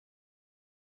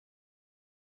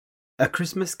A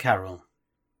Christmas Carol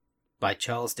by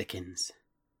Charles Dickens.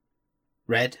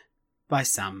 Read by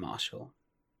Sam Marshall.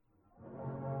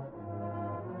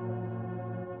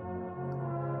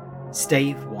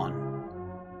 Stave 1.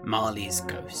 Marley's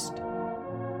Ghost.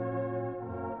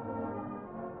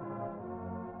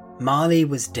 Marley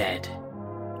was dead,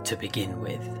 to begin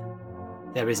with.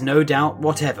 There is no doubt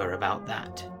whatever about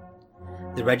that.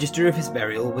 The register of his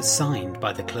burial was signed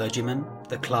by the clergyman,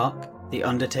 the clerk, the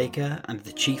undertaker, and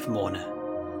the chief mourner.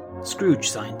 Scrooge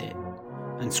signed it,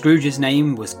 and Scrooge's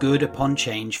name was good upon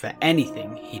change for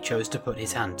anything he chose to put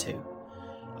his hand to.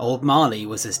 Old Marley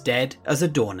was as dead as a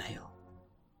doornail.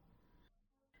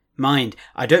 Mind,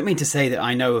 I don't mean to say that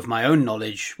I know of my own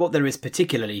knowledge what there is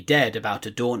particularly dead about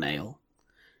a doornail.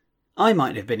 I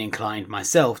might have been inclined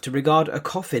myself to regard a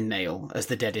coffin nail as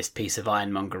the deadest piece of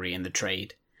ironmongery in the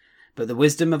trade, but the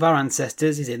wisdom of our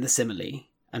ancestors is in the simile,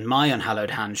 and my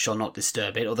unhallowed hand shall not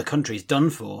disturb it, or the country's done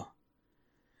for.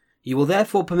 You will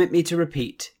therefore permit me to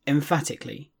repeat,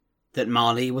 emphatically, that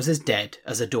Marley was as dead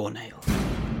as a doornail.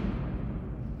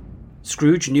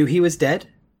 Scrooge knew he was dead?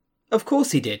 Of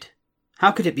course he did.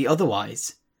 How could it be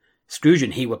otherwise? Scrooge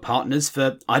and he were partners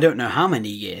for I don't know how many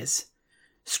years.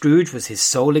 Scrooge was his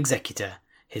sole executor,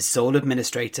 his sole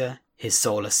administrator, his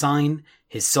sole assign,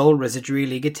 his sole residuary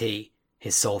legatee,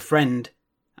 his sole friend,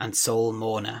 and sole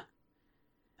mourner.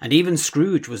 And even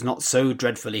Scrooge was not so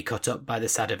dreadfully cut up by the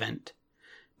sad event,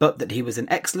 but that he was an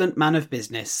excellent man of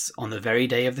business on the very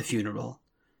day of the funeral,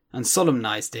 and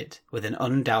solemnized it with an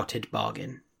undoubted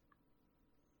bargain.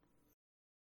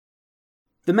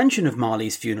 The mention of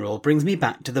Marley's funeral brings me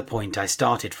back to the point I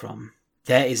started from.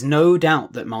 There is no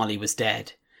doubt that Marley was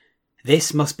dead.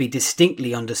 This must be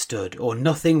distinctly understood, or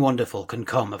nothing wonderful can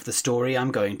come of the story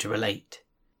I'm going to relate.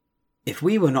 If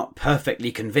we were not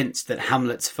perfectly convinced that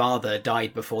Hamlet's father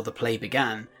died before the play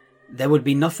began, there would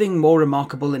be nothing more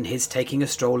remarkable in his taking a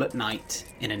stroll at night,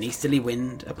 in an easterly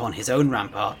wind, upon his own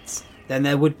ramparts, than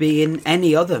there would be in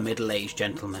any other middle-aged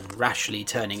gentleman rashly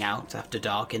turning out after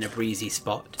dark in a breezy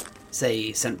spot,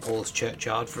 say St. Paul's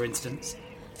churchyard for instance,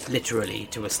 literally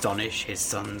to astonish his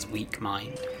son's weak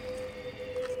mind.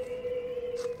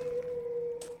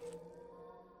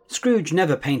 Scrooge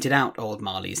never painted out old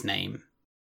Marley's name.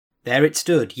 There it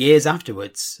stood, years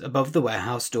afterwards, above the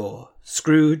warehouse door,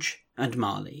 Scrooge and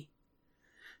Marley.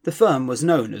 The firm was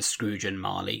known as Scrooge and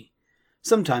Marley.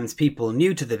 Sometimes people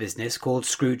new to the business called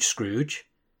Scrooge Scrooge,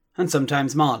 and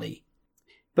sometimes Marley.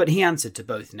 But he answered to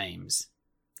both names.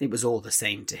 It was all the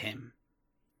same to him.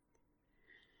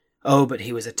 Oh, but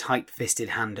he was a tight-fisted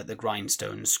hand at the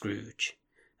grindstone, Scrooge.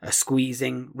 A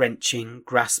squeezing, wrenching,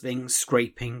 grasping,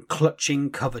 scraping, clutching,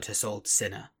 covetous old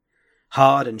sinner.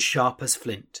 Hard and sharp as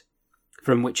flint,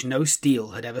 from which no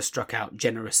steel had ever struck out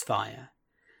generous fire,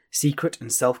 secret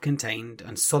and self-contained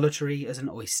and solitary as an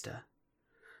oyster.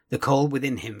 The coal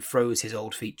within him froze his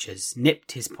old features,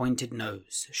 nipped his pointed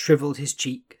nose, shrivelled his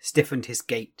cheek, stiffened his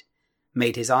gait,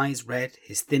 made his eyes red,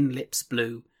 his thin lips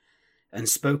blue, and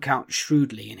spoke out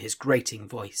shrewdly in his grating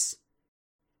voice.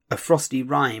 A frosty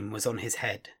rime was on his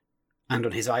head, and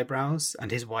on his eyebrows and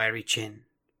his wiry chin.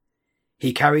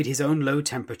 He carried his own low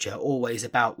temperature always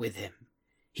about with him.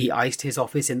 He iced his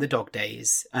office in the dog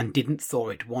days, and didn't thaw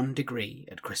it 1 degree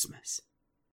at Christmas.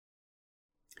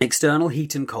 External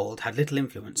heat and cold had little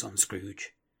influence on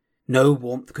Scrooge. No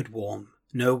warmth could warm,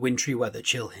 no wintry weather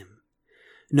chill him.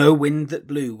 No wind that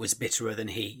blew was bitterer than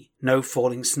he, no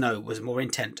falling snow was more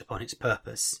intent upon its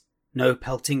purpose, no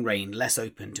pelting rain less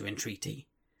open to entreaty.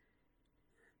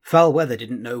 Foul weather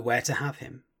didn't know where to have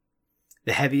him.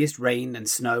 The heaviest rain and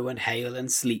snow and hail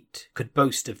and sleet could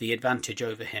boast of the advantage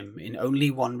over him in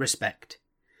only one respect.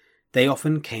 They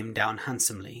often came down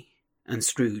handsomely, and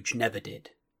Scrooge never did.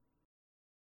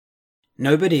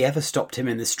 Nobody ever stopped him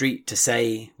in the street to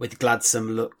say, with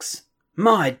gladsome looks,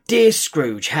 "My dear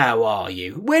Scrooge, how are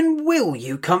you? When will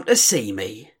you come to see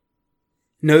me?"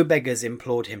 No beggars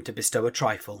implored him to bestow a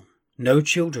trifle. No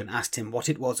children asked him what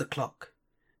it was o'clock.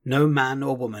 No man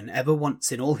or woman ever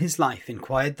once in all his life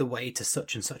inquired the way to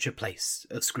such and such a place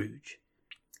of Scrooge.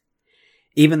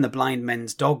 Even the blind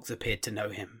men's dogs appeared to know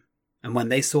him, and when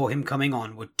they saw him coming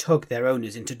on would tug their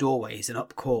owners into doorways and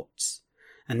up courts,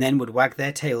 and then would wag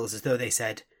their tails as though they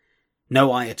said,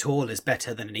 "No eye at all is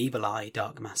better than an evil eye,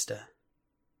 dark master."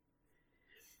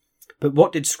 But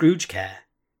what did Scrooge care?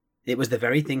 It was the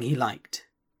very thing he liked.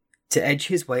 To edge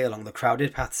his way along the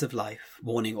crowded paths of life,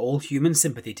 warning all human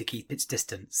sympathy to keep its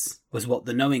distance, was what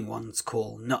the knowing ones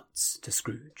call nuts to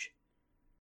Scrooge.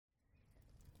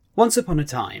 Once upon a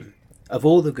time, of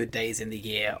all the good days in the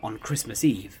year on Christmas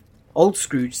Eve, old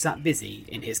Scrooge sat busy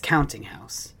in his counting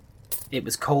house. It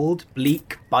was cold,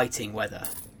 bleak, biting weather,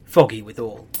 foggy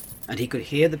withal, and he could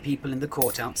hear the people in the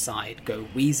court outside go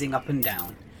wheezing up and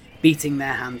down, beating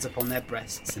their hands upon their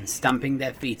breasts and stamping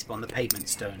their feet upon the pavement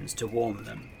stones to warm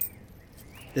them.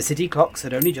 The city clocks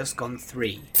had only just gone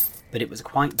 3, but it was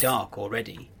quite dark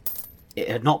already. It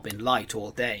had not been light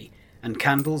all day, and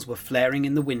candles were flaring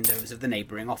in the windows of the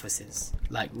neighbouring offices,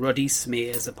 like ruddy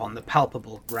smears upon the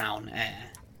palpable brown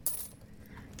air.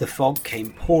 The fog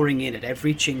came pouring in at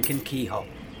every chink and keyhole,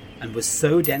 and was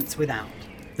so dense without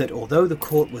that although the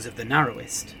court was of the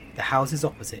narrowest, the houses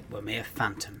opposite were mere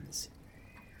phantoms.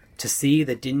 To see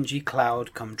the dingy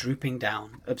cloud come drooping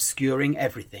down, obscuring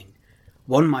everything,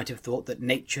 one might have thought that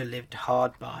nature lived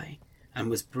hard by and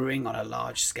was brewing on a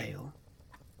large scale.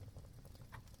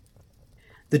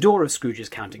 The door of Scrooge's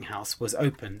counting-house was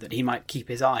open that he might keep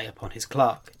his eye upon his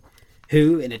clerk,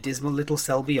 who, in a dismal little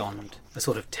cell beyond, a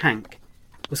sort of tank,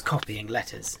 was copying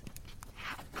letters.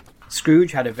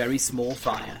 Scrooge had a very small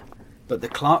fire, but the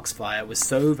clerk's fire was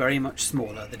so very much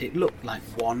smaller that it looked like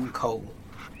one coal.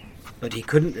 But he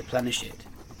couldn't replenish it,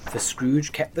 for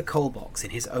Scrooge kept the coal box in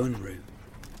his own room.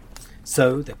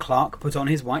 So the clerk put on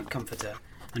his white comforter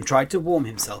and tried to warm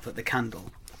himself at the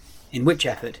candle, in which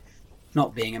effort,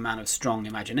 not being a man of strong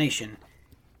imagination,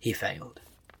 he failed.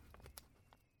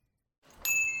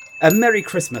 "A Merry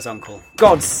Christmas, Uncle!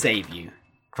 God save you!"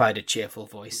 cried a cheerful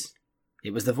voice.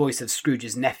 It was the voice of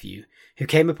Scrooge's nephew, who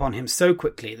came upon him so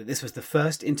quickly that this was the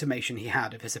first intimation he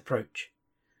had of his approach.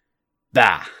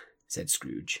 "Bah!" said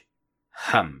Scrooge.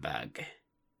 "Humbug!"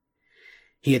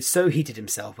 He had so heated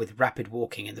himself with rapid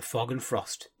walking in the fog and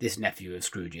frost, this nephew of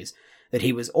Scrooge's, that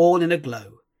he was all in a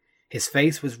glow. His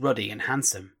face was ruddy and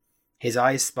handsome. His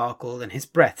eyes sparkled, and his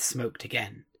breath smoked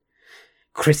again.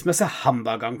 "Christmas a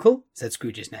humbug, Uncle?" said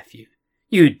Scrooge's nephew.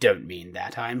 "You don't mean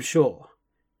that, I am sure."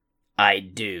 "I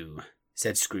do,"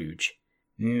 said Scrooge.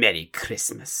 "Merry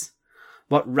Christmas!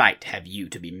 What right have you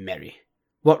to be merry?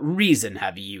 What reason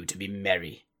have you to be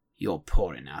merry? You're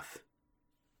poor enough."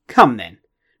 "Come, then,"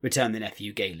 returned the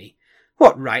nephew gaily.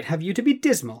 "What right have you to be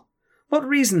dismal? What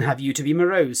reason have you to be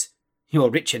morose? You're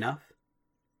rich enough."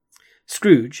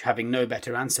 Scrooge, having no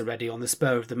better answer ready on the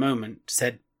spur of the moment,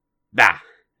 said, "Bah!"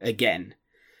 again,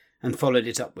 and followed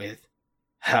it up with,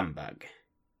 "Humbug."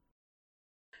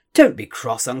 "Don't be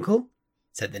cross, Uncle,"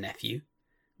 said the nephew.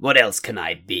 "What else can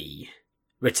I be?"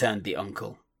 returned the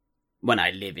uncle, "when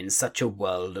I live in such a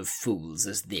world of fools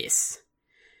as this?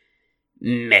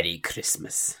 Merry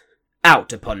Christmas!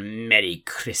 Out upon Merry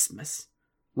Christmas!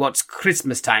 What's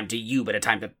Christmas time to you but a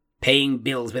time for paying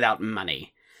bills without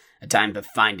money? A time for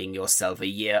finding yourself a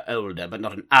year older but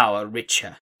not an hour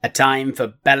richer? A time for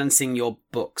balancing your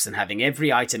books and having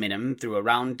every item in 'em through a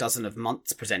round dozen of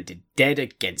months presented dead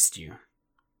against you?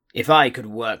 If I could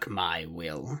work my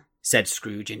will," said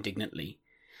Scrooge indignantly,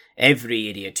 "every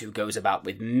idiot who goes about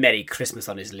with Merry Christmas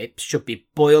on his lips should be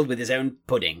boiled with his own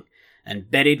pudding and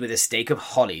buried with a stake of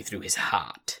holly through his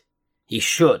heart. He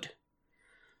should."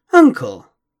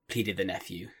 "Uncle," pleaded the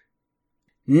nephew.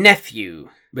 "Nephew,"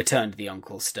 returned the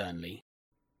uncle sternly,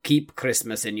 "keep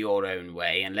Christmas in your own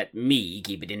way, and let me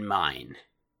keep it in mine."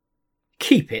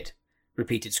 "Keep it?"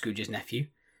 repeated Scrooge's nephew.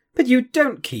 "But you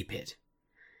don't keep it."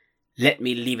 "Let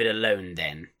me leave it alone,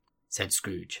 then," said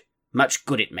Scrooge. "Much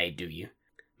good it may do you.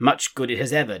 Much good it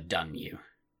has ever done you."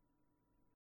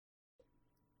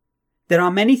 "There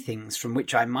are many things from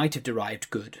which I might have derived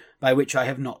good, by which I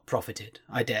have not profited,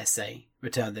 I dare say,"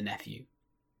 returned the nephew.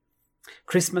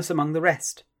 "Christmas among the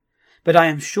rest. But I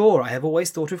am sure I have always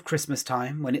thought of Christmas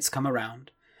time, when it's come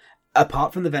around,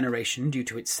 apart from the veneration due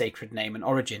to its sacred name and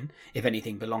origin, if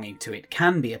anything belonging to it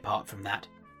can be apart from that,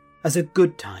 as a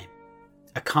good time,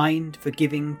 a kind,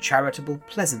 forgiving, charitable,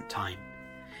 pleasant time,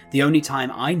 the only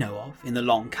time I know of in the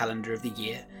long calendar of the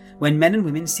year, when men and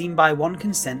women seem by one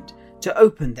consent to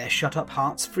open their shut-up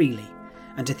hearts freely,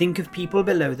 and to think of people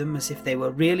below them as if they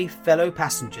were really fellow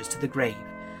passengers to the grave,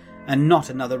 and not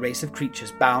another race of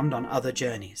creatures bound on other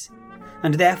journeys.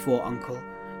 And therefore, Uncle,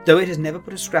 though it has never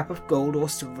put a scrap of gold or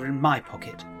silver in my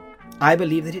pocket, I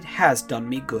believe that it has done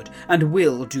me good, and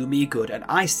will do me good, and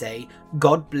I say,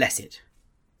 God bless it."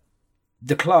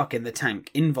 The clerk in the tank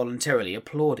involuntarily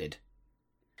applauded.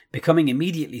 Becoming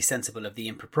immediately sensible of the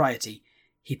impropriety,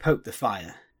 he poked the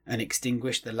fire, and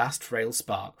extinguished the last frail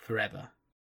spark forever.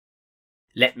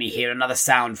 "Let me hear another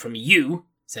sound from you,"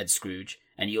 said Scrooge,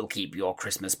 "and you'll keep your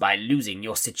Christmas by losing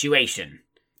your situation.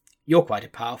 You're quite a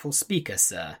powerful speaker,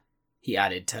 sir," he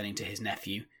added, turning to his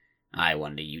nephew. "I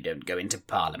wonder you don't go into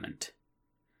Parliament."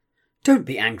 "Don't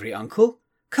be angry, Uncle.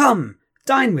 Come,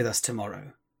 dine with us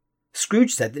tomorrow."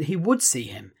 Scrooge said that he would see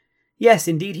him. Yes,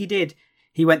 indeed he did.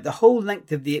 He went the whole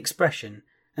length of the expression,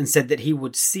 and said that he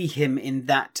would see him in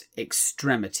that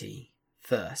extremity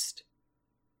first.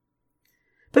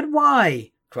 "But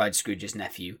why?" cried Scrooge's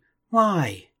nephew.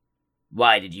 "Why?"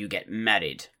 "Why did you get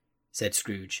married?" said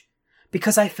Scrooge.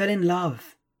 "Because I fell in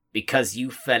love." "Because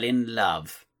you fell in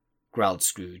love," growled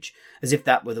Scrooge, as if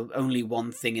that were the only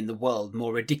one thing in the world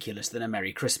more ridiculous than a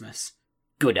Merry Christmas.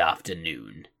 "Good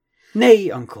afternoon."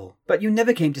 "Nay, uncle, but you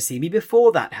never came to see me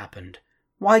before that happened.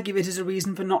 Why give it as a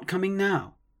reason for not coming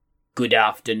now?" "Good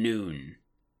afternoon,"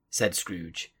 said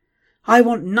Scrooge. "I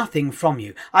want nothing from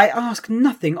you. I ask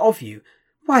nothing of you.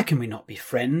 Why can we not be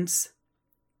friends?"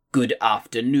 "Good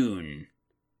afternoon,"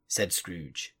 said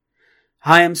Scrooge.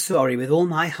 "I am sorry with all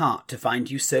my heart to find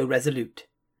you so resolute.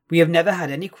 We have never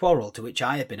had any quarrel to which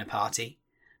I have been a party,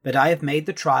 but I have made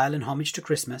the trial in homage to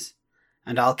Christmas,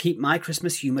 and I'll keep my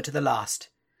Christmas humour to the last.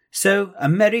 So, a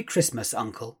Merry Christmas,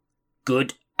 uncle."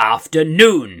 "Good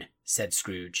afternoon," said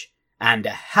Scrooge. "And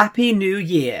a Happy New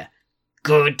Year."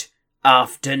 "Good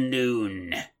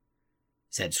afternoon,"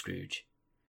 said Scrooge.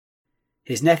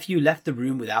 His nephew left the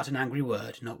room without an angry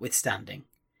word, notwithstanding.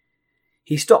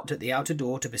 He stopped at the outer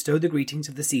door to bestow the greetings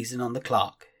of the season on the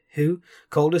clerk, who,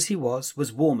 cold as he was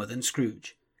warmer than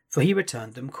Scrooge, for he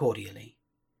returned them cordially.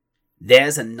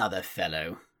 "There's another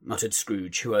fellow," muttered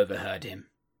Scrooge, who overheard him.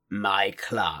 "My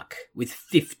clerk, with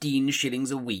 15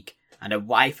 shillings a week, and a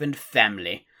wife and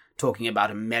family, talking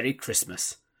about a Merry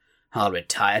Christmas. I'll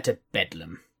retire to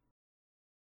Bedlam."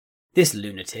 This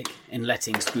lunatic, in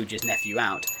letting Scrooge's nephew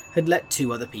out, had let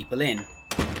 2 other people in.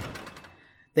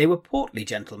 They were portly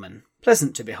gentlemen,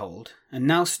 pleasant to behold, and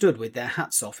now stood with their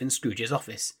hats off in Scrooge's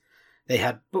office. They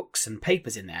had books and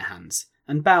papers in their hands,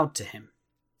 and bowed to him.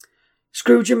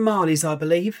 "Scrooge and Marley's, I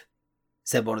believe,"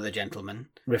 said one of the gentlemen,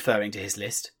 referring to his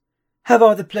list. "Have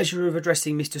I the pleasure of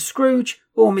addressing Mr. Scrooge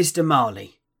or Mr.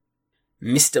 Marley?"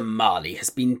 "Mr. Marley has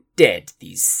been dead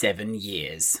these 7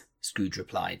 years, Scrooge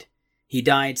replied. "He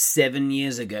died 7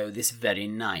 years ago this very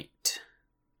night."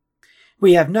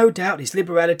 "We have no doubt his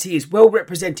liberality is well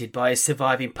represented by his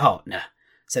surviving partner,"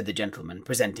 said the gentleman,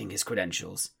 presenting his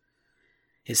credentials.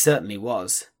 It certainly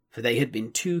was, for they had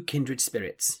been 2 kindred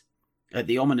spirits. At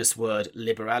the ominous word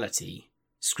liberality,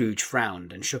 Scrooge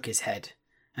frowned and shook his head,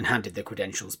 and handed the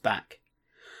credentials back.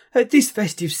 "At this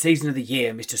festive season of the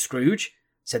year, Mr. Scrooge,"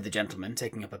 said the gentleman,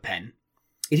 taking up a pen,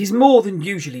 "it is more than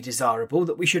usually desirable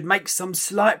that we should make some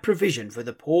slight provision for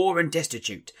the poor and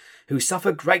destitute, who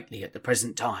suffer greatly at the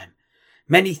present time.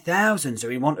 Many thousands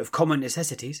are in want of common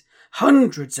necessities.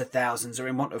 Hundreds of thousands are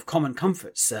in want of common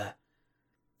comforts, sir."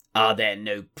 "Are there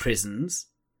no prisons?"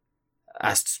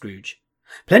 asked Scrooge.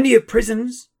 "Plenty of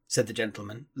prisons," said the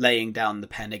gentleman, laying down the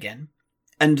pen again.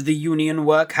 "And the union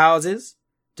workhouses?"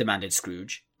 demanded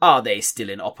Scrooge. "Are they still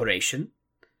in operation?"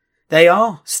 "They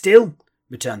are, still,"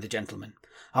 returned the gentleman.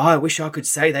 "I wish I could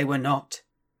say they were not."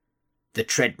 "The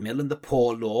treadmill and the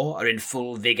poor law are in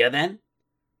full vigour, then?"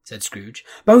 said Scrooge.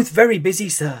 "Both very busy,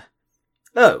 sir."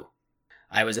 "Oh,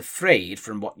 I was afraid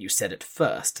from what you said at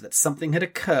first that something had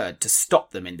occurred to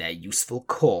stop them in their useful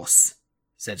course,"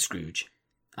 said Scrooge.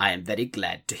 "I am very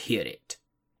glad to hear it."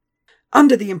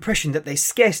 "Under the impression that they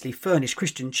scarcely furnish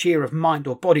Christian cheer of mind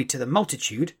or body to the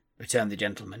multitude," returned the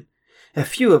gentleman, "a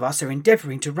few of us are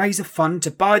endeavouring to raise a fund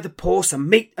to buy the poor some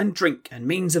meat and drink and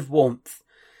means of warmth.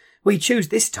 We choose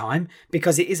this time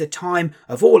because it is a time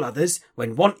of all others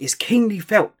when want is keenly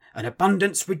felt and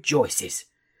abundance rejoices.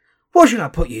 What shall I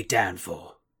put you down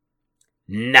for?"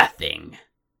 "Nothing,"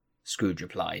 Scrooge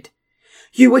replied.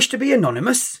 "You wish to be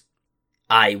anonymous?"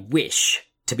 "I wish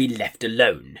to be left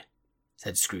alone,"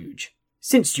 said Scrooge.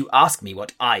 "Since you ask me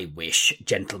what I wish,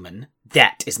 gentlemen,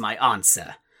 that is my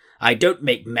answer. I don't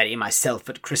make merry myself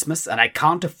at Christmas, and I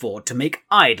can't afford to make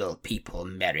idle people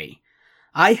merry.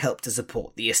 I help to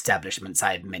support the establishments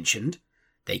I have mentioned.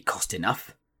 They cost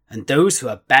enough, and those who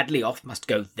are badly off must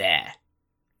go there."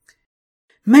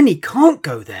 "Many can't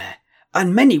go there,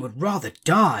 and many would rather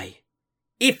die."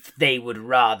 "If they would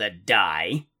rather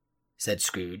die," said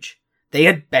Scrooge, "they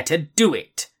had better do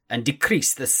it, and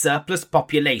decrease the surplus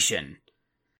population.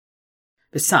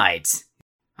 Besides,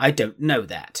 I don't know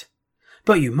that."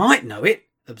 "But you might know it,"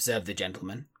 observed the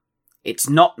gentleman. "It's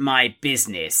not my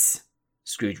business,"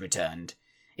 Scrooge returned.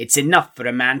 "It's enough for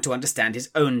a man to understand his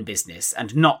own business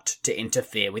and not to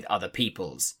interfere with other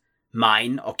people's.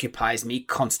 Mine occupies me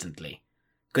constantly.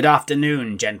 Good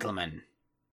afternoon, gentlemen."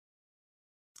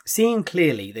 Seeing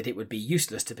clearly that it would be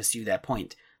useless to pursue their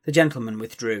point, the gentleman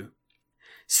withdrew.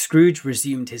 Scrooge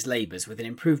resumed his labours with an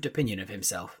improved opinion of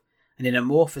himself, and in a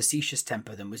more facetious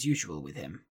temper than was usual with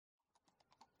him.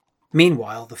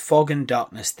 Meanwhile, the fog and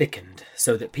darkness thickened,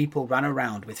 so that people ran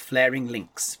around with flaring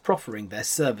links, proffering their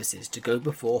services to go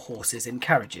before horses in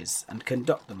carriages and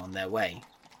conduct them on their way.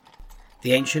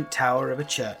 The ancient tower of a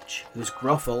church, whose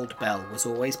gruff old bell was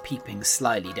always peeping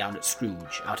slyly down at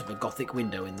Scrooge out of a Gothic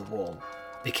window in the wall,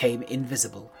 became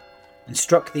invisible, and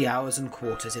struck the hours and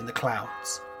quarters in the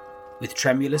clouds, with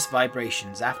tremulous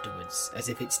vibrations afterwards, as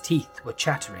if its teeth were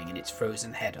chattering in its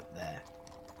frozen head up there.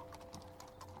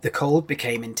 The cold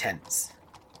became intense.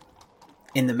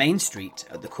 In the main street,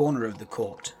 at the corner of the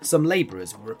court, some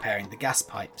labourers were repairing the gas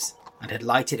pipes, and had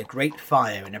lighted a great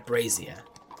fire in a brazier,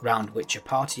 round which a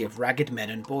party of ragged men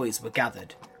and boys were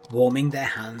gathered, warming their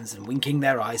hands and winking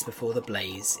their eyes before the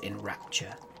blaze in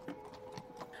rapture.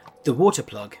 The water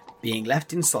plug, being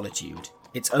left in solitude,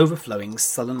 its overflowings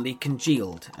sullenly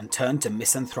congealed and turned to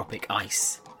misanthropic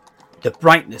ice. The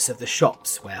brightness of the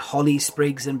shops, where holly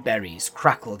sprigs and berries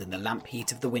crackled in the lamp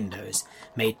heat of the windows,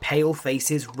 made pale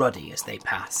faces ruddy as they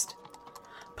passed.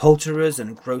 Poulterers'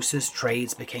 and grocers'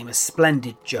 trades became a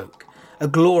splendid joke, a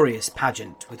glorious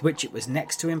pageant with which it was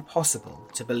next to impossible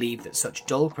to believe that such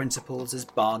dull principles as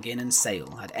bargain and sale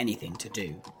had anything to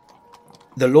do.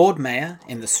 The Lord Mayor,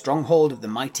 in the stronghold of the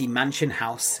mighty Mansion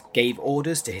House, gave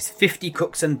orders to his 50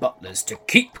 cooks and butlers to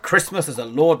keep Christmas as a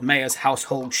Lord Mayor's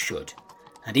household should,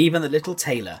 and even the little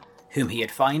tailor, whom he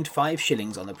had fined 5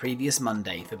 shillings on the previous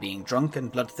Monday for being drunk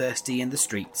and bloodthirsty in the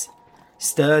streets,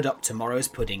 stirred up tomorrow's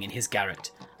pudding in his garret,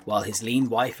 while his lean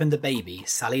wife and the baby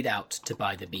sallied out to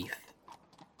buy the beef.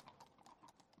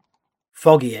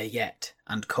 Foggier yet,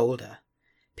 and colder,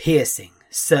 piercing,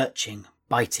 searching,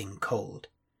 biting cold.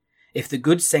 If the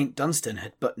good St. Dunstan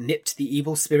had but nipped the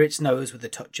evil spirit's nose with a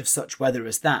touch of such weather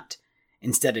as that,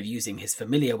 instead of using his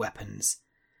familiar weapons,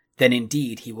 then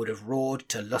indeed he would have roared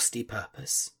to lusty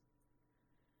purpose.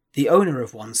 The owner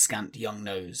of one scant young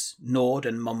nose, gnawed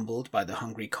and mumbled by the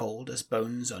hungry cold as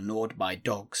bones are gnawed by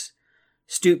dogs,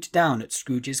 stooped down at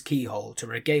Scrooge's keyhole to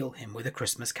regale him with a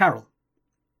Christmas carol.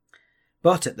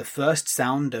 But at the first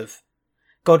sound of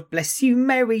 "God bless you,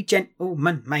 merry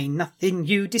gentlemen, may nothing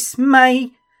you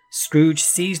dismay," Scrooge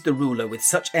seized the ruler with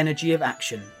such energy of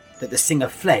action that the singer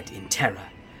fled in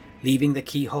terror, leaving the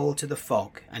keyhole to the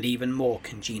fog and even more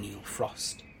congenial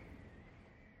frost.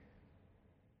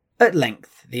 At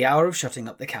length the hour of shutting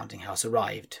up the counting-house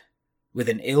arrived. With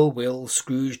an ill will,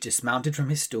 Scrooge dismounted from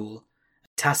his stool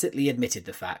and tacitly admitted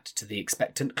the fact to the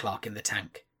expectant clerk in the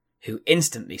tank, who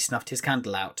instantly snuffed his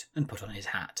candle out and put on his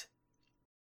hat.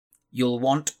 "You'll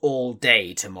want all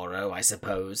day tomorrow, I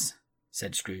suppose,"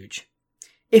 said Scrooge.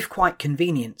 "If quite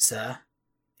convenient, sir."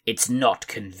 "It's not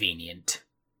convenient,"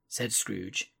 said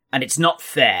Scrooge, "and it's not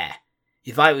fair.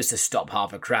 If I was to stop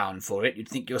half a crown for it, you'd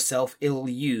think yourself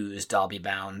ill-used, I'll be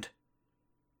bound."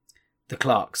 The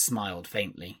clerk smiled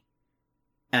faintly.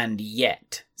 "And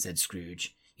yet," said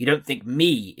Scrooge, "you don't think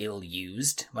me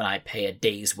ill-used when I pay a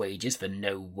day's wages for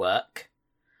no work?"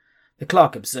 The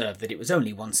clerk observed that it was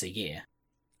only once a year.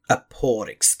 "A poor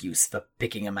excuse for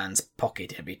picking a man's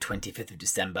pocket every 25th of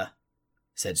December,"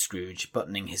 said Scrooge,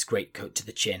 buttoning his greatcoat to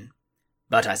the chin.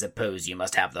 "But I suppose you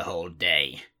must have the whole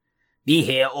day. Be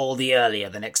here all the earlier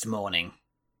the next morning."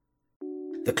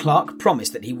 The clerk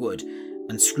promised that he would,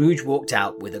 and Scrooge walked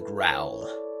out with a growl.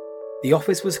 The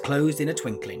office was closed in a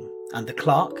twinkling, and the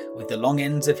clerk, with the long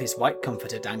ends of his white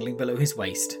comforter dangling below his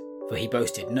waist, for he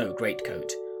boasted no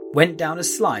greatcoat, went down a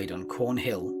slide on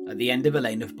Cornhill at the end of a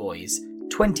lane of boys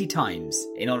 20 times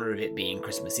in honour of it being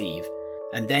Christmas Eve,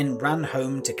 and then ran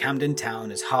home to Camden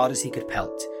Town as hard as he could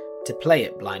pelt, to play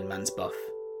at blindman's buff.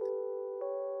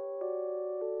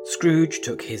 Scrooge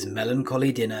took his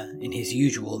melancholy dinner in his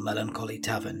usual melancholy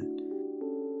tavern,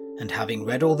 and having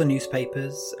read all the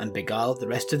newspapers and beguiled the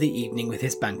rest of the evening with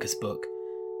his banker's book,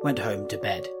 went home to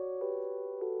bed.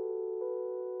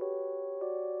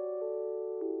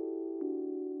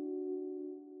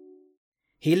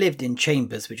 He lived in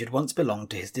chambers which had once belonged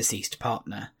to his deceased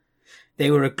partner. They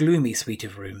were a gloomy suite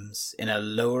of rooms in a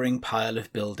lowering pile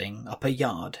of building up a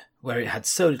yard where it had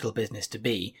so little business to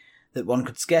be that one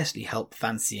could scarcely help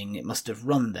fancying it must have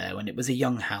run there when it was a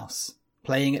young house,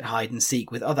 playing at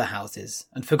hide-and-seek with other houses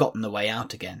and forgotten the way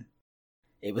out again.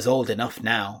 It was old enough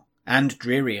now, and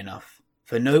dreary enough,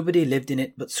 for nobody lived in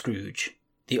it but Scrooge,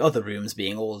 the other rooms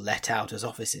being all let out as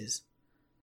offices.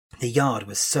 The yard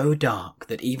was so dark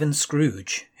that even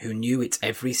Scrooge, who knew its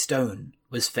every stone,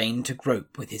 was fain to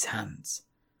grope with his hands.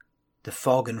 The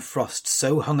fog and frost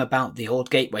so hung about the old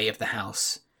gateway of the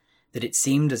house that it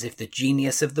seemed as if the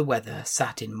genius of the weather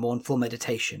sat in mournful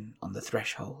meditation on the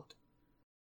threshold.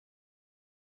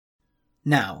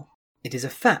 Now, it is a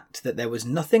fact that there was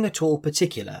nothing at all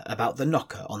particular about the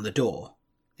knocker on the door,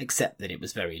 except that it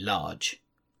was very large.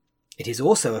 It is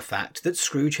also a fact that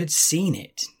Scrooge had seen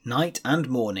it, night and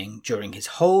morning, during his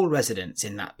whole residence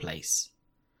in that place.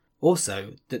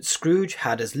 Also, that Scrooge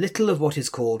had as little of what is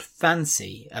called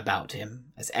fancy about him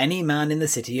as any man in the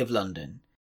City of London,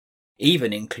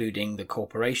 even including the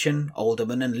corporation,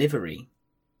 alderman and livery.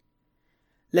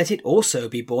 Let it also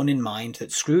be borne in mind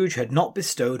that Scrooge had not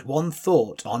bestowed one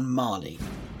thought on Marley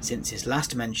since his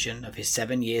last mention of his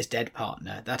 7 years dead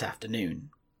partner that afternoon.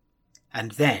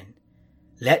 And then,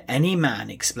 let any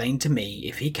man explain to me,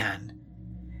 if he can,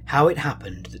 how it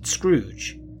happened that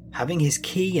Scrooge, having his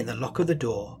key in the lock of the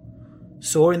door,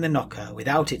 saw in the knocker,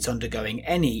 without its undergoing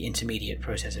any intermediate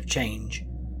process of change,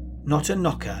 not a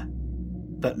knocker,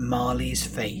 but Marley's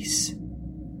face.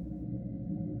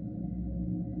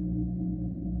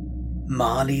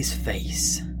 Marley's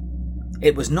face.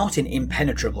 It was not in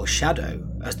impenetrable shadow,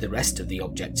 as the rest of the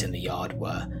objects in the yard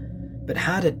were, but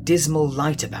had a dismal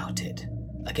light about it,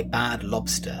 like a bad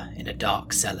lobster in a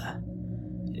dark cellar.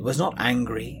 It was not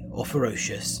angry or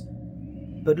ferocious,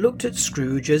 but looked at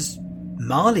Scrooge as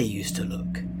Marley used to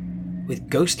look, with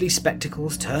ghostly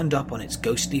spectacles turned up on its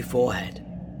ghostly forehead.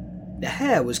 The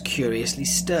hair was curiously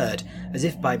stirred, as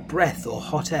if by breath or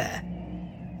hot air.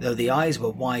 Though the eyes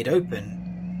were wide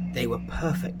open, they were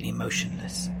perfectly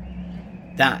motionless.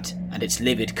 That and its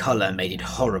livid colour made it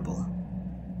horrible,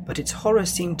 but its horror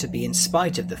seemed to be in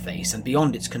spite of the face and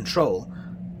beyond its control,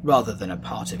 rather than a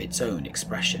part of its own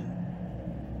expression.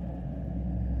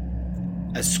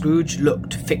 As Scrooge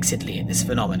looked fixedly at this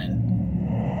phenomenon,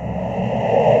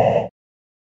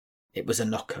 it was a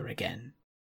knocker again.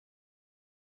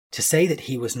 To say that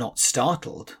he was not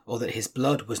startled, or that his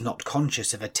blood was not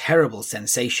conscious of a terrible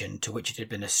sensation to which it had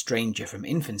been a stranger from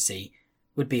infancy,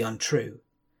 would be untrue.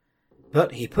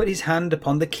 But he put his hand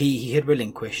upon the key he had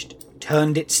relinquished,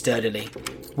 turned it sturdily,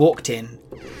 walked in,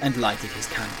 and lighted his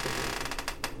candle.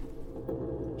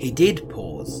 He did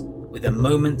pause, with a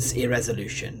moment's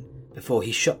irresolution, before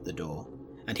he shut the door,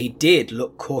 and he did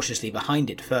look cautiously behind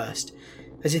it first,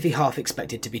 as if he half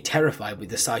expected to be terrified with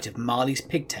the sight of Marley's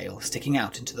pigtail sticking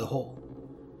out into the hall.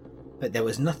 But there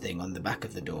was nothing on the back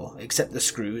of the door except the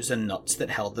screws and nuts that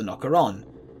held the knocker on,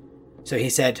 so he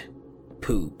said,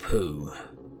 "Pooh, pooh,"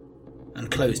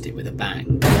 and closed it with a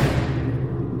bang.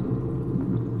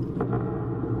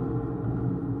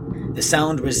 The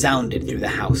sound resounded through the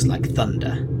house like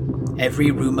thunder. Every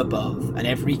room above and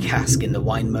every cask in the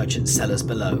wine merchant's cellars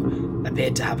below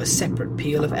appeared to have a separate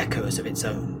peal of echoes of its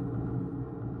own.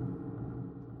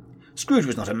 Scrooge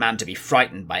was not a man to be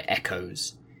frightened by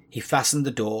echoes. He fastened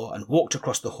the door and walked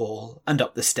across the hall and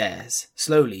up the stairs,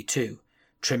 slowly too,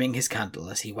 trimming his candle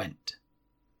as he went.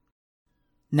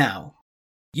 Now,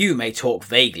 you may talk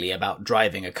vaguely about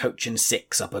driving a coach and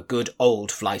six up a good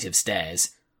old flight of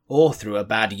stairs, or through a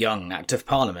bad young Act of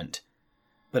Parliament,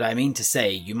 but I mean to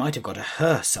say you might have got a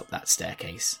hearse up that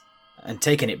staircase, and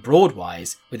taken it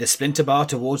broadwise, with a splinter bar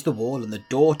towards the wall and the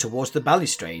door towards the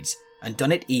balustrades, and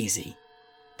done it easy.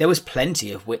 There was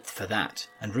plenty of width for that,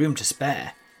 and room to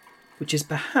spare, which is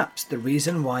perhaps the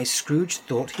reason why Scrooge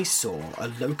thought he saw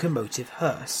a locomotive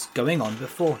hearse going on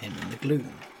before him in the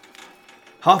gloom.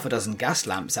 Half a dozen gas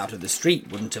lamps out of the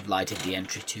street wouldn't have lighted the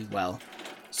entry too well,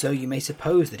 so you may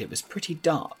suppose that it was pretty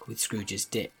dark with Scrooge's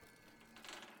dip.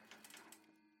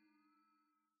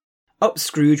 Up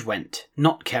Scrooge went,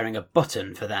 not caring a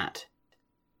button for that.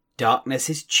 Darkness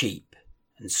is cheap,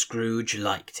 and Scrooge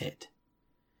liked it.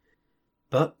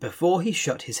 But before he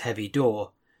shut his heavy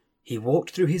door, he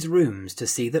walked through his rooms to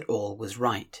see that all was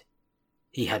right.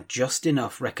 He had just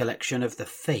enough recollection of the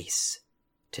face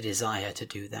to desire to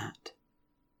do that.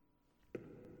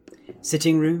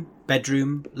 Sitting room,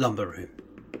 bedroom, lumber room,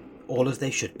 all as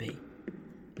they should be.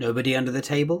 Nobody under the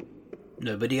table,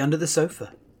 nobody under the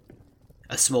sofa.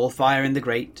 A small fire in the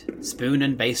grate, spoon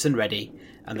and basin ready,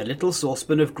 and the little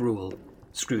saucepan of gruel,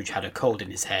 Scrooge had a cold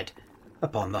in his head,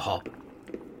 upon the hob.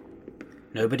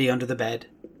 Nobody under the bed,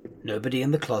 nobody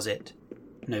in the closet,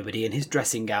 nobody in his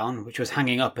dressing gown, which was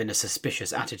hanging up in a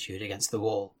suspicious attitude against the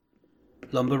wall.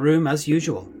 Lumber room as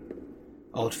usual.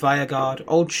 Old fireguard,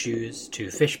 old shoes,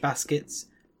 2 fish baskets,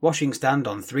 washing stand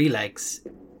on 3 legs,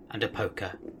 and a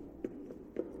poker.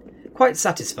 Quite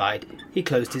satisfied, he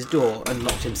closed his door and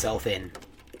locked himself in.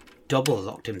 Double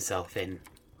locked himself in,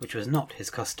 which was not his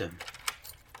custom.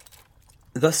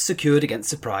 Thus secured against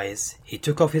surprise, he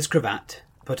took off his cravat,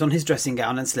 put on his dressing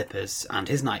gown and slippers and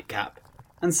his nightcap,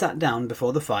 and sat down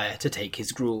before the fire to take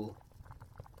his gruel.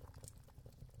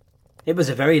 It was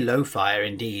a very low fire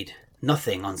indeed,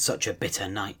 nothing on such a bitter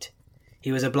night.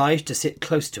 He was obliged to sit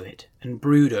close to it and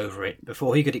brood over it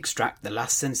before he could extract the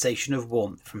last sensation of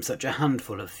warmth from such a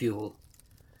handful of fuel.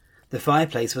 The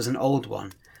fireplace was an old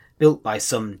one, built by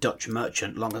some Dutch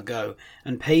merchant long ago,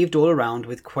 and paved all around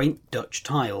with quaint Dutch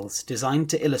tiles designed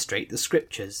to illustrate the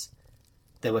scriptures.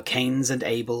 There were Cains and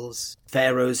Abels,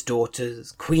 Pharaoh's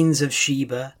daughters, queens of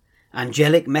Sheba,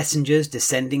 angelic messengers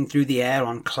descending through the air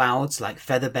on clouds like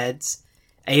feather beds,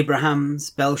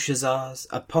 Abrahams, Belshazzars,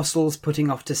 apostles putting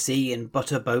off to sea in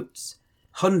butter boats,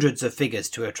 hundreds of figures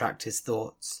to attract his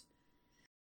thoughts.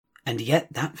 And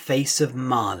yet that face of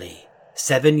Marley,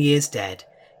 7 years dead,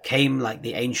 came like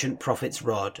the ancient prophet's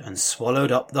rod and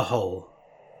swallowed up the whole.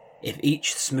 If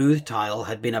each smooth tile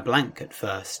had been a blank at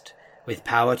first, with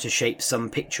power to shape some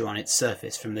picture on its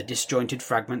surface from the disjointed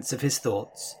fragments of his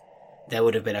thoughts, there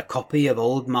would have been a copy of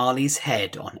old Marley's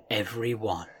head on every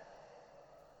one.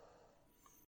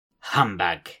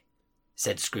 "Humbug,"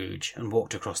 said Scrooge, and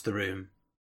walked across the room.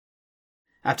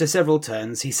 After several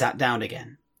turns, he sat down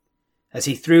again. As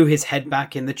he threw his head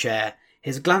back in the chair,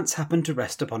 his glance happened to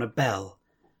rest upon a bell,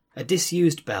 a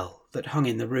disused bell that hung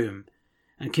in the room,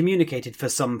 and communicated for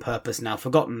some purpose now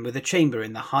forgotten with a chamber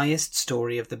in the highest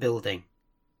story of the building.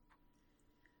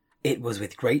 It was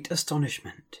with great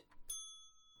astonishment,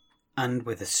 and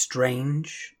with a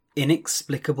strange,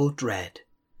 inexplicable dread,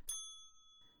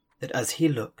 that as he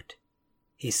looked,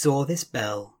 he saw this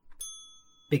bell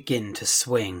begin to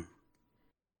swing.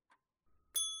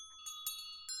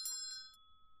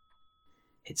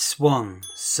 It swung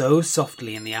so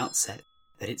softly in the outset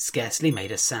that it scarcely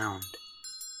made a sound.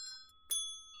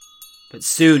 But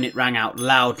soon it rang out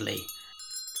loudly,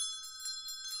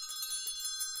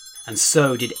 and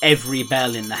so did every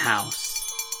bell in the house.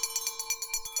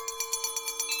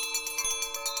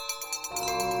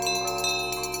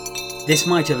 This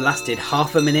might have lasted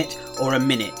half a minute or a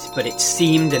minute, but it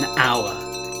seemed an hour.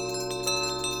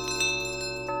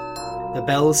 The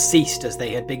bells ceased as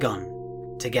they had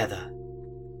begun, together.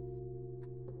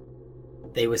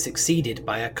 They were succeeded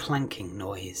by a clanking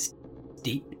noise,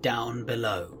 deep down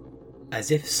below, as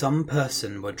if some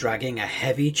person were dragging a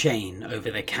heavy chain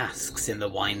over the casks in the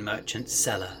wine merchant's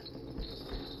cellar.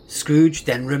 Scrooge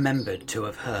then remembered to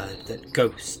have heard that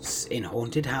ghosts in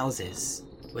haunted houses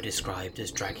were described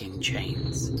as dragging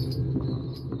chains.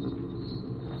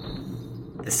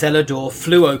 The cellar door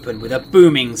flew open with a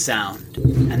booming sound,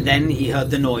 and then he heard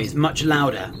the noise much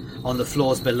louder on the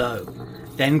floors below,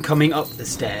 then coming up the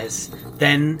stairs,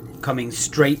 then coming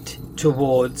straight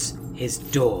towards his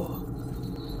door.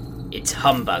 "It's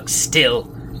humbug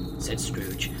still," said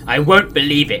Scrooge. "I won't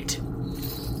believe it."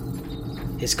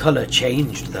 His colour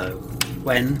changed, though,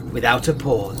 when, without a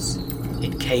pause,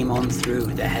 it came on through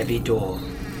the heavy door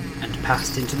and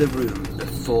passed into the room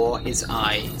before his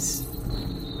eyes.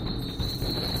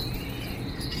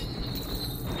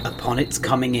 Upon its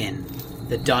coming in,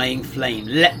 the dying flame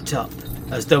leapt up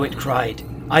as though it cried,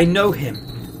 "I know him,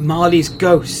 Marley's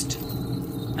ghost,"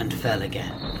 and fell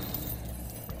again.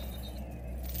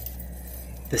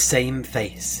 The same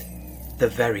face, the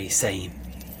very same.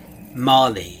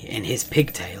 Marley in his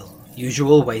pigtail,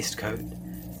 usual waistcoat,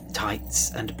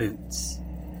 tights and boots,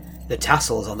 the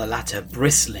tassels on the latter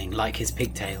bristling like his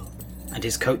pigtail, and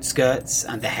his coat skirts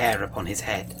and the hair upon his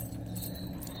head.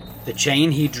 The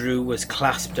chain he drew was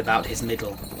clasped about his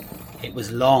middle. It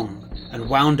was long and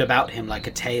wound about him like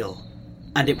a tail,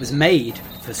 and it was made,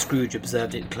 for Scrooge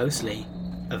observed it closely,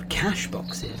 of cash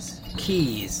boxes,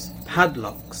 keys,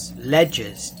 padlocks,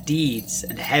 ledgers, deeds,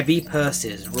 and heavy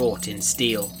purses wrought in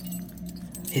steel.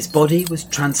 His body was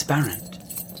transparent,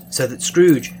 so that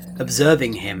Scrooge,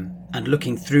 observing him and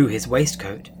looking through his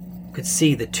waistcoat, could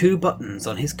see the 2 buttons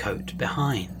on his coat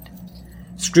behind.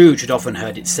 Scrooge had often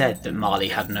heard it said that Marley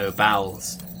had no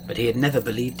bowels, but he had never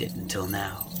believed it until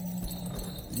now.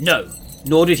 No,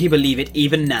 nor did he believe it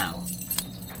even now.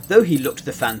 Though he looked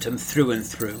the phantom through and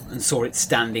through and saw it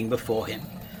standing before him,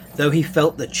 though he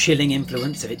felt the chilling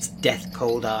influence of its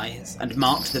death-cold eyes, and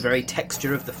marked the very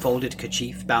texture of the folded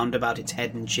kerchief bound about its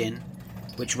head and chin,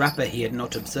 which wrapper he had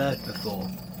not observed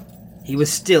before, he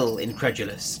was still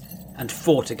incredulous, and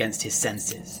fought against his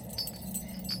senses.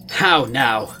 "How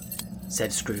now?"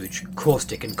 said Scrooge,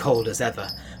 caustic and cold as ever.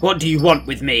 "What do you want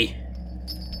with me?"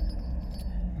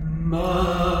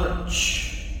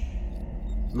 "Much,"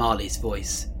 Marley's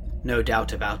voice, no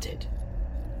doubt about it.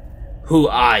 "Who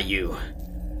are you?"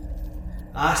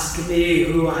 "Ask me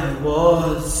who I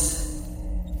was."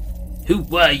 "Who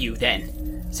were you,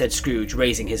 then?" said Scrooge,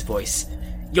 raising his voice.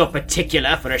 "You're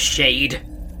particular for a shade."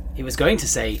 He was going to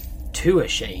say, "to a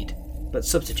shade," but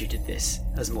substituted this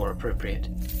as more appropriate.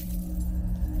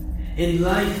 "In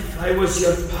life I was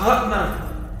your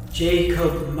partner,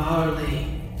 Jacob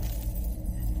Marley."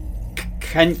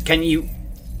 Can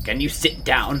you sit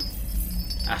down?"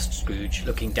 asked Scrooge,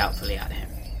 looking doubtfully at him.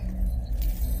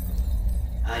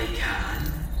 "I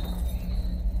can."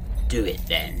 "Do it,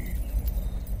 then."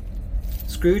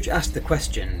 Scrooge asked the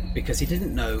question because he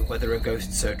didn't know whether a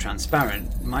ghost so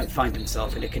transparent might find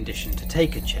himself in a condition to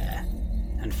take a chair,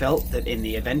 and felt that in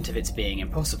the event of its being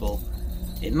impossible,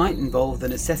 it might involve the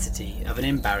necessity of an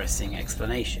embarrassing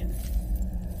explanation.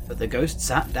 But the ghost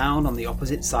sat down on the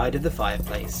opposite side of the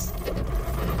fireplace,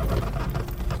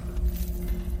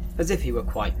 as if he were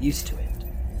quite used to it.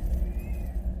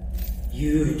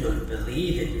 "You don't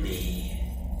believe in me,"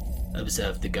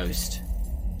 observed the ghost.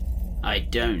 "I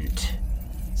don't,"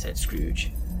 said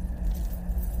Scrooge.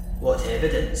 "What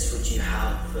evidence would you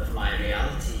have of my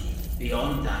reality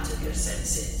beyond that of your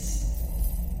senses?"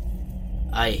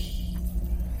 "I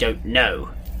don't know,"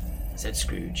 said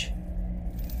Scrooge.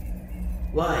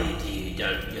 "Why do you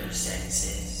doubt your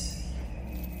senses?"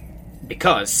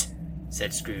 "Because,"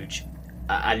 said Scrooge,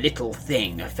 a little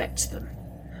thing affects them.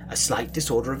 A slight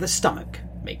disorder of the stomach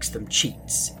makes them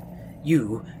cheats.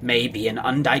 You may be an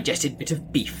undigested bit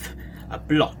of beef, a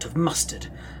blot of mustard,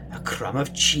 a crumb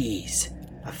of cheese,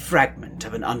 a fragment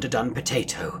of an underdone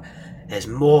potato. There's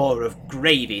more of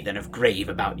gravy than of grave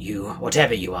about you,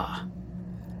 whatever you are.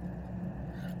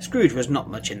 Scrooge was not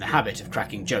much in the habit of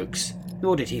cracking jokes,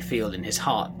 nor did he feel in his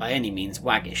heart by any means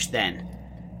waggish then.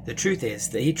 The truth is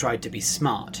that he tried to be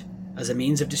smart, as a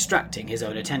means of distracting his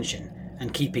own attention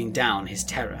and keeping down his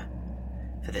terror,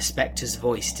 for the spectre's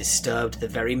voice disturbed the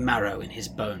very marrow in his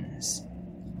bones.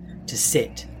 To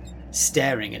sit,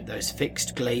 staring at those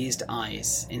fixed glazed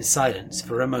eyes in silence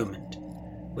for a moment,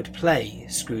 would play,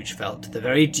 Scrooge felt, the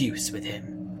very deuce with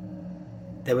him.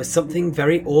 There was something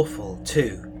very awful,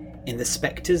 too, in the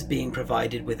spectre's being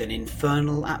provided with an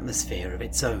infernal atmosphere of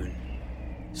its own.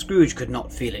 Scrooge could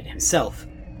not feel it himself,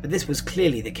 but this was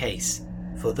clearly the case,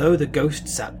 for though the ghost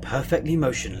sat perfectly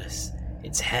motionless,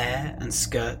 its hair and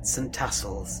skirts and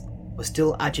tassels were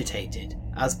still agitated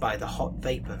as by the hot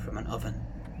vapour from an oven.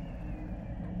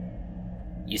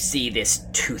 "You see this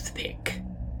toothpick?"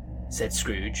 said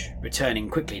Scrooge, returning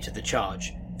quickly to the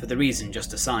charge, for the reason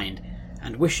just assigned,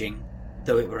 and wishing,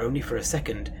 though it were only for a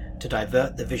second, to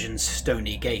divert the vision's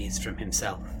stony gaze from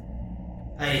himself.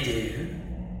 "I do,"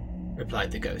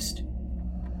 replied the ghost.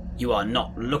 "You are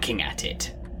not looking at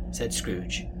it," said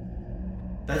Scrooge.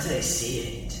 "But I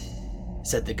see it,"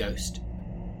 said the ghost,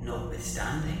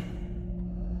 "notwithstanding."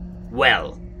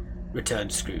 "Well,"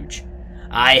 returned Scrooge,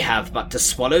 "I have but to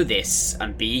swallow this,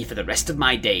 and be for the rest of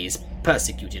my days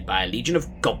persecuted by a legion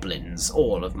of goblins,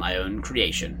 all of my own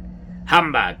creation.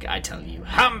 Humbug, I tell you,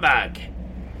 humbug!"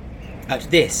 At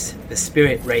this, the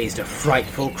spirit raised a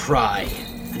frightful cry,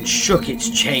 and shook its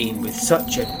chain with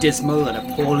such a dismal and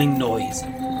appalling noise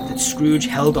that Scrooge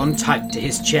held on tight to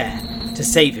his chair to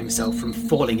save himself from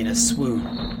falling in a swoon.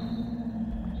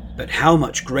 But how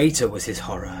much greater was his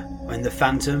horror when the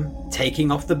phantom,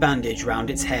 taking off the bandage round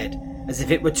its head, as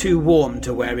if it were too warm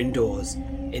to wear indoors,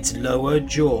 its lower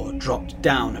jaw dropped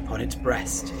down upon its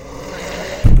breast.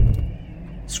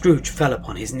 Scrooge fell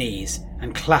upon his knees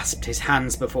and clasped his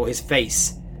hands before his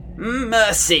face.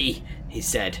 "Mercy," he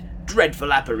said,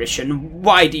 "dreadful apparition,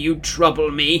 why do you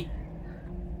trouble me?"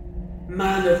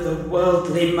 "Man of the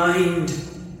worldly mind,"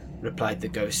 replied the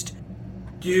ghost,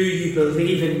 "do you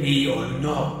believe in me or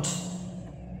not?"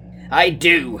 "I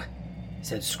do,"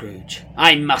 said Scrooge.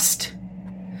 "I must.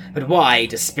 But why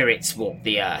do spirits walk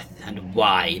the earth, and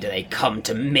why do they come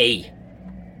to me?"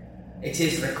 "It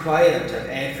is required of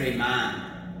every man,"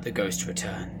 the ghost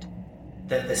returned,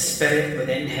 "that the spirit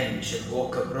within him should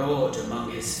walk abroad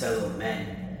among his fellow men,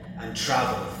 and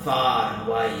travel far and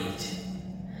wide.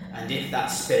 And if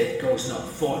that spirit goes not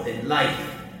forth in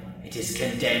life, it is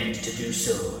condemned to do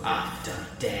so after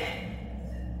death.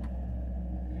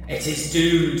 It is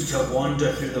doomed to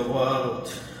wander through the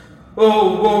world,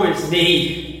 oh woe is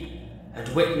me, and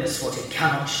witness what it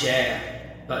cannot share,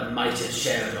 but might have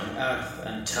shared on earth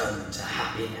and turn to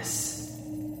happiness."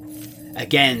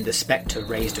 Again the spectre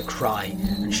raised a cry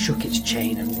and shook its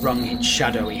chain and wrung its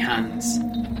shadowy hands.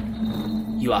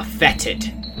 "You are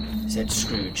fettered," said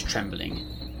Scrooge, trembling.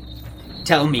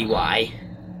 "Tell me why."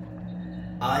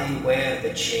 "I wear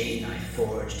the chain I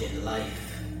forged in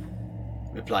life,"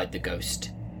 replied the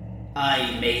ghost.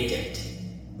 "I made it,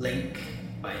 link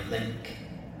by link,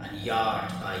 and yard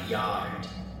by yard.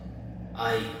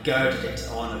 I girded it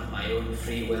on of my own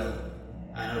free will,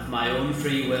 and of my own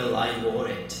free will I wore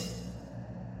it.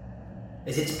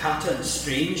 Is its pattern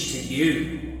strange to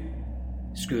you?"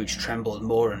 Scrooge trembled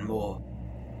more and more.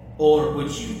 "Or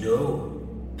would you know,"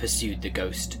 pursued the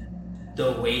ghost,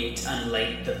 "the weight and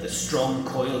length of the strong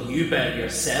coil you bear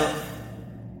yourself?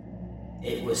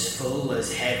 It was full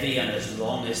as heavy and as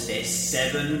long as this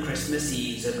 7 Christmas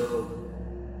Eves ago.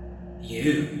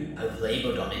 You have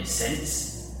laboured on it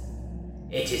since.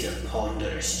 It is a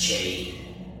ponderous chain,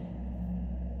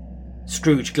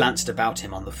 Scrooge glanced about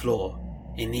him on the floor,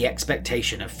 in the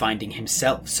expectation of finding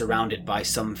himself surrounded by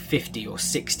some 50 or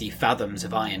 60 fathoms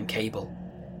of iron cable,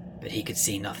 but he could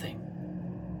see nothing.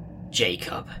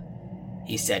 "Jacob,"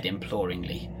 he said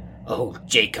imploringly. "Oh,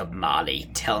 Jacob Marley,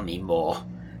 tell me more.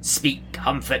 Speak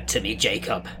comfort to me,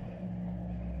 Jacob."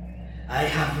 "I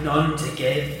have none to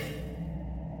give,"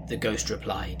 the ghost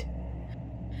replied.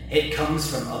 "It comes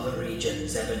from other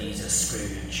regions, Ebenezer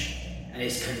Scrooge, and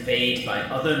is conveyed by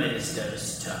other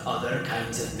ministers to other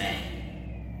kinds of men.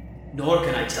 Nor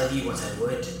can I tell you what I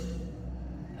would.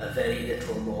 A very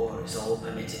little more is all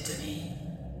permitted to me.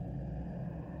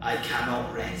 I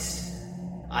cannot rest.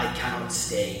 I cannot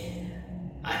stay.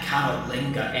 I cannot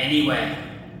linger anywhere.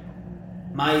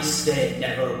 My stead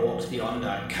never walked beyond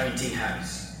our counting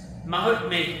house. Mark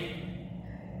me!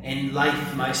 In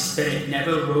life my spirit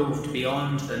never roved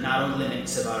beyond the narrow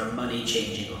limits of our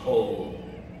money-changing hole.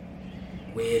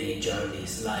 Weary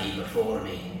journeys lie before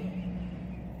me."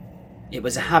 It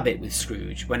was a habit with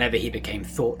Scrooge, whenever he became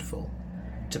thoughtful,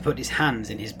 to put his hands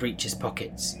in his breeches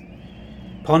pockets.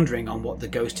 Pondering on what the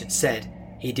ghost had said,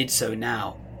 he did so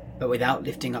now, but without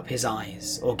lifting up his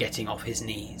eyes or getting off his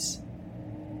knees.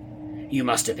 "You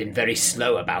must have been very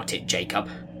slow about it, Jacob,"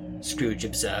 Scrooge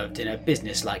observed in a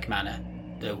business-like manner,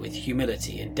 though with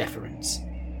humility and deference.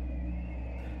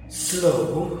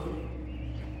 "Slow?"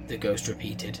 the ghost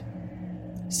repeated.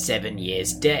 7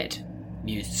 years dead,"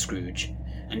 mused Scrooge,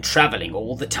 "and travelling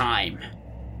all the time."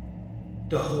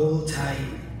 "The whole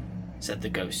time," said the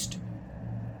ghost.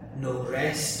 "No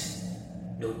rest,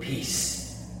 no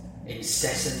peace,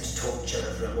 incessant torture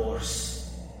of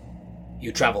remorse."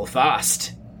 "You travel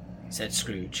fast," said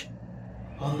Scrooge.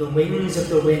 "On the wings of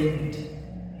the wind,"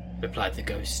 replied the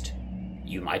ghost.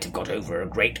 "You might have got over a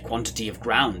great quantity of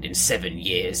ground in 7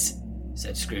 years,"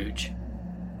 said Scrooge.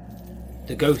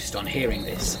 The ghost, on hearing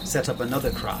this, set up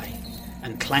another cry,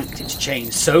 and clanked its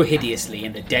chain so hideously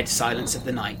in the dead silence of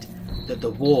the night that the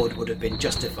ward would have been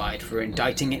justified for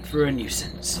indicting it for a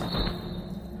nuisance.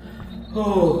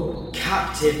 "Oh,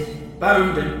 captive,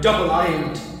 bound and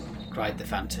double-ironed," cried the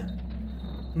phantom.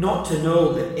 "Not to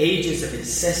know that ages of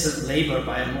incessant labour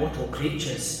by immortal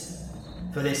creatures,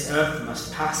 for this earth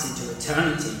must pass into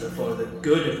eternity before the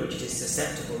good of which it is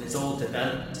susceptible is all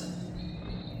developed.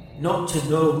 Not to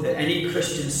know that any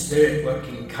Christian spirit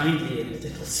working kindly in its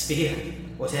little sphere,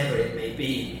 whatever it may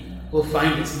be, will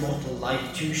find its mortal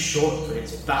life too short for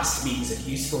its vast means of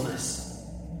usefulness.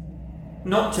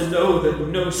 Not to know that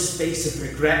no space of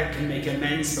regret can make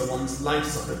amends for one's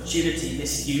life's opportunity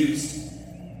misused.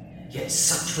 Yet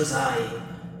such was I.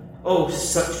 Oh,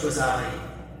 such was I."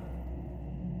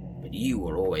 "But you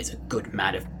were always a good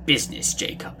man of business,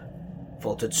 Jacob,"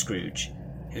 faltered Scrooge,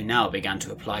 who now began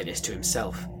to apply this to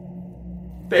himself.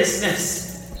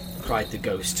 "Business!" cried the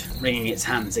ghost, wringing its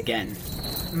hands again.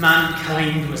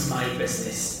 "Mankind was my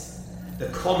business. The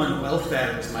common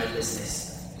welfare was my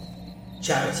business.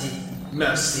 Charity,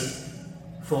 mercy,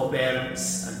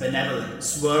 forbearance, and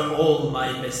benevolence were all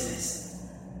my business.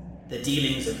 The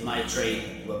dealings of my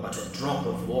trade were but a drop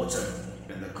of water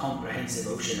in the comprehensive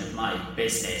ocean of my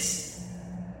business."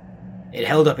 It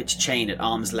held up its chain at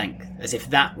arm's length, as if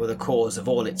that were the cause of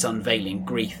all its unveiling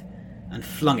grief, and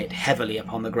flung it heavily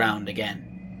upon the ground again.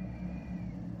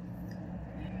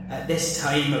 "At this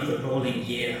time of the rolling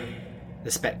year,"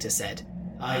 the spectre said,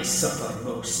 "I suffer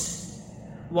most.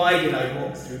 Why did I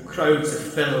walk through crowds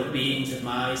of fellow beings with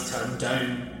my eyes turned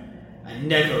down, and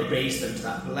never raise them to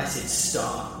that blessed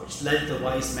star which led the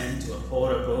wise men to a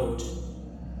poor abode?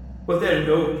 Were there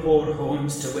no poor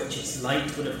homes to which its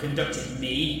light would have conducted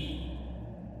me?"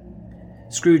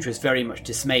 Scrooge was very much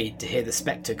dismayed to hear the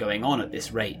spectre going on at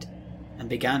this rate, and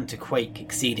began to quake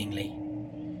exceedingly.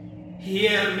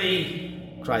 "Hear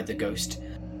me," cried the ghost.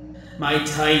 "My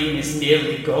time is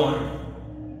nearly gone."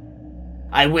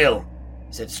 "I will,"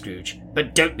 said Scrooge,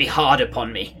 "but don't be hard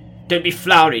upon me. Don't be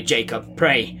flowery, Jacob,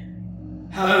 pray."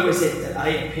 "How is it that I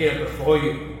appear before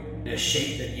you in a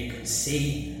shape that you can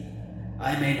see?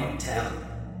 I may not tell.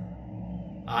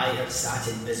 I have sat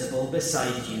invisible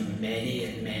beside you many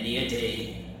and many a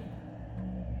day."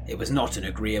 It was not an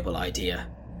agreeable idea.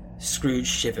 Scrooge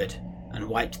shivered and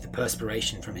wiped the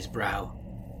perspiration from his brow.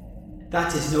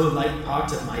 "That is no light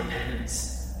part of my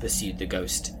penance," pursued the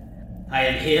ghost. "I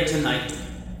am here tonight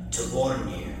to warn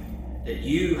you that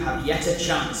you have yet a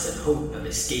chance at hope of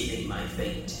escaping my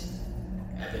fate,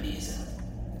 Ebenezer."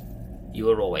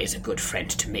 "You are always a good friend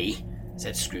to me,"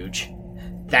 said Scrooge.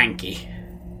 "Thank ye."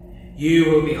 "You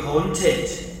will be haunted,"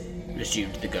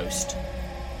 resumed the ghost,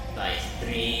 "by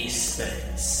 3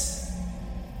 spirits."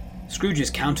 Scrooge's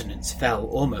countenance fell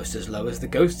almost as low as the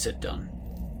ghost's had done.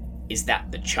 Is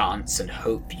that the chance and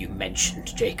hope you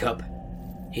mentioned, Jacob?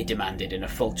 He demanded in a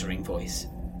faltering voice.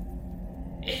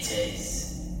 It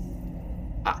is.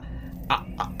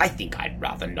 I think I'd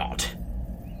rather not,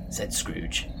 said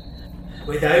Scrooge.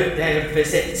 Without their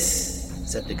visits,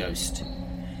 said the ghost,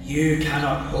 you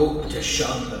cannot hope to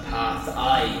shun the path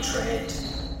I tread.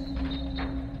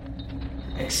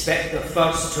 Expect the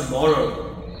first tomorrow,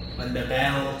 when the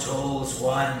bell tolls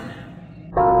 1.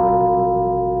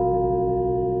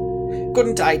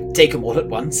 Couldn't I take 'em all at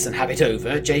once and have it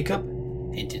over, Jacob?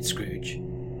 Hinted Scrooge.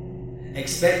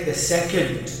 Expect the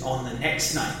second on the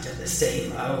next night at the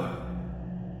same hour.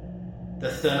 The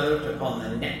third upon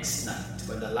the next night,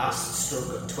 when the last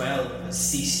stroke of 12 has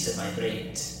ceased to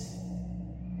vibrate.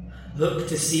 Look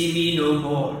to see me no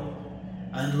more,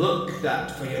 and look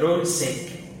that, for your own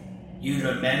sake, you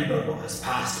remember what has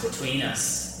passed between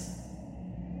us.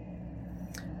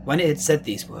 When it had said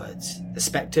these words, the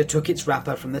spectre took its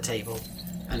wrapper from the table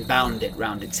and bound it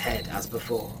round its head as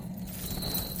before.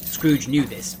 Scrooge knew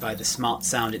this by the smart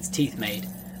sound its teeth made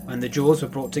when the jaws were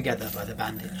brought together by the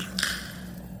bandage.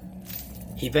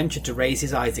 He ventured to raise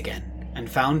his eyes again and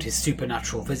found his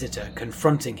supernatural visitor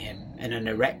confronting him in an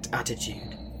erect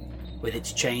attitude, with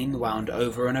its chain wound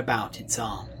over and about its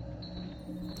arm.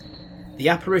 The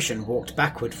apparition walked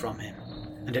backward from him,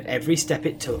 and at every step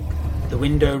it took, the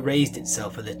window raised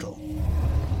itself a little,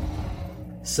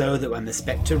 so that when the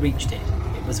spectre reached it,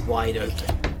 it was wide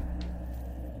open.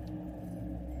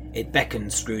 It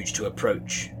beckoned Scrooge to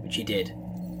approach, which he did.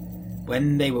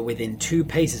 When they were within 2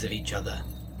 paces of each other,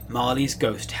 Marley's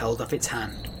ghost held up its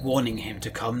hand, warning him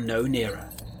to come no nearer.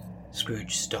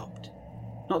 Scrooge stopped,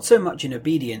 not so much in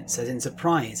obedience as in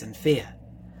surprise and fear,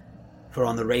 for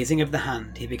on the raising of the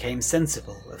hand he became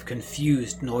sensible of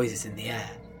confused noises in the air,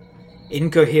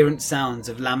 incoherent sounds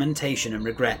of lamentation and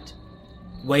regret,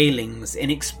 wailings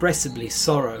inexpressibly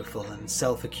sorrowful and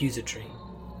self-accusatory.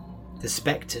 The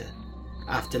spectre,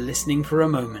 after listening for a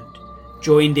moment,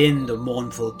 joined in the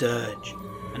mournful dirge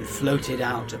and floated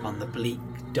out upon the bleak,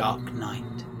 dark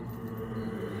night.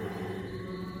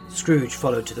 Scrooge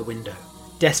followed to the window,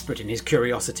 desperate in his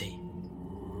curiosity.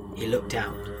 He looked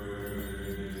out.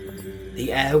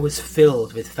 The air was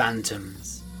filled with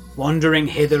phantoms, wandering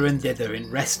hither and thither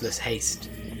in restless haste,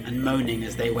 and moaning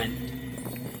as they went.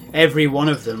 Every one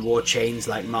of them wore chains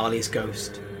like Marley's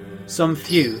ghost. Some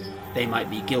few, they might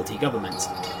be guilty governments,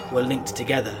 were linked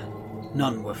together.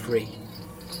 None were free.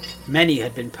 Many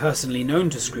had been personally known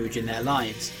to Scrooge in their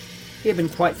lives. He had been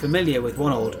quite familiar with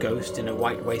one old ghost in a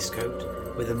white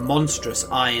waistcoat, with a monstrous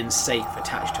iron safe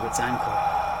attached to its ankle,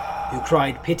 who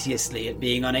cried piteously at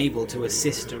being unable to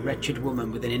assist a wretched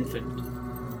woman with an infant,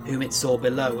 whom it saw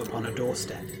below upon a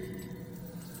doorstep.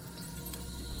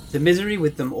 The misery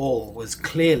with them all was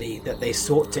clearly that they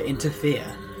sought to interfere,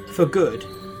 for good,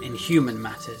 in human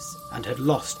matters, and had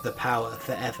lost the power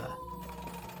forever.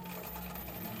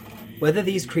 Whether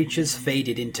these creatures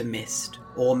faded into mist,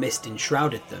 or mist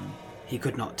enshrouded them, he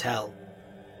could not tell.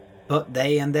 But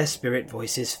they and their spirit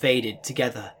voices faded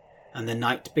together, and the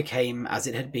night became as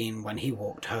it had been when he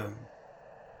walked home.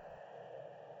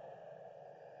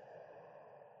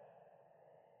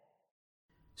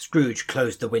 Scrooge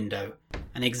closed the window,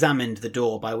 and examined the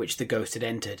door by which the ghost had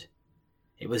entered.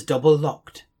 It was double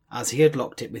locked, as he had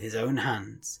locked it with his own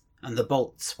hands, and the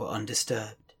bolts were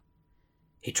undisturbed.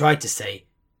 He tried to say,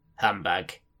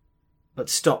 "Humbug," but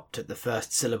stopped at the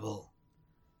first syllable.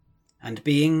 And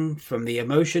being, from the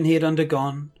emotion he had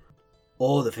undergone,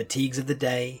 or the fatigues of the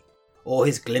day, or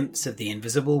his glimpse of the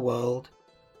invisible world,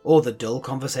 or the dull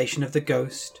conversation of the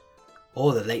ghost,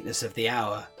 or the lateness of the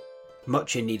hour,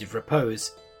 much in need of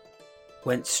repose,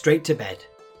 went straight to bed,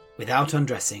 without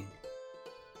undressing,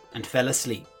 and fell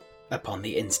asleep upon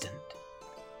the instant.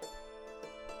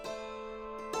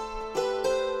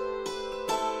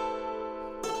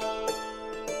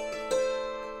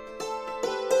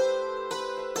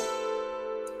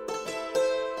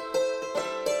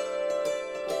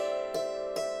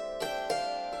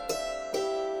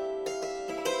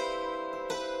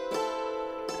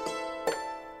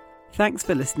 Thanks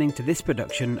for listening to this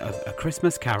production of A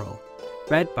Christmas Carol,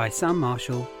 read by Sam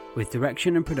Marshall with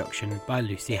direction and production by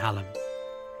Lucy Hallam.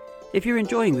 If you're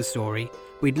enjoying the story,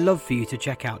 we'd love for you to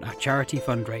check out our charity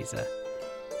fundraiser.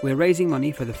 We're raising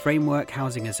money for the Framework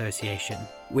Housing Association,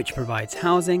 which provides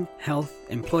housing, health,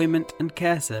 employment and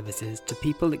care services to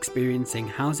people experiencing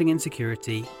housing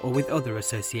insecurity or with other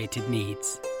associated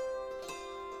needs.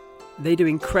 They do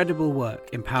incredible work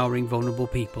empowering vulnerable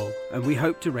people, and we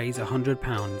hope to raise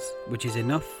 £100, which is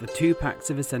enough for 2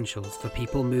 packs of essentials for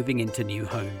people moving into new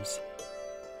homes.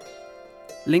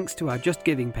 Links to our Just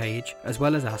Giving page, as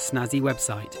well as our snazzy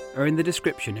website, are in the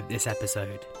description of this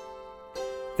episode.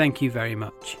 Thank you very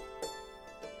much.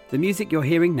 The music you're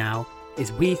hearing now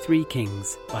is We Three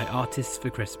Kings by Artists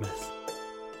for Christmas.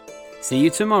 See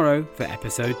you tomorrow for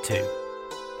episode 2.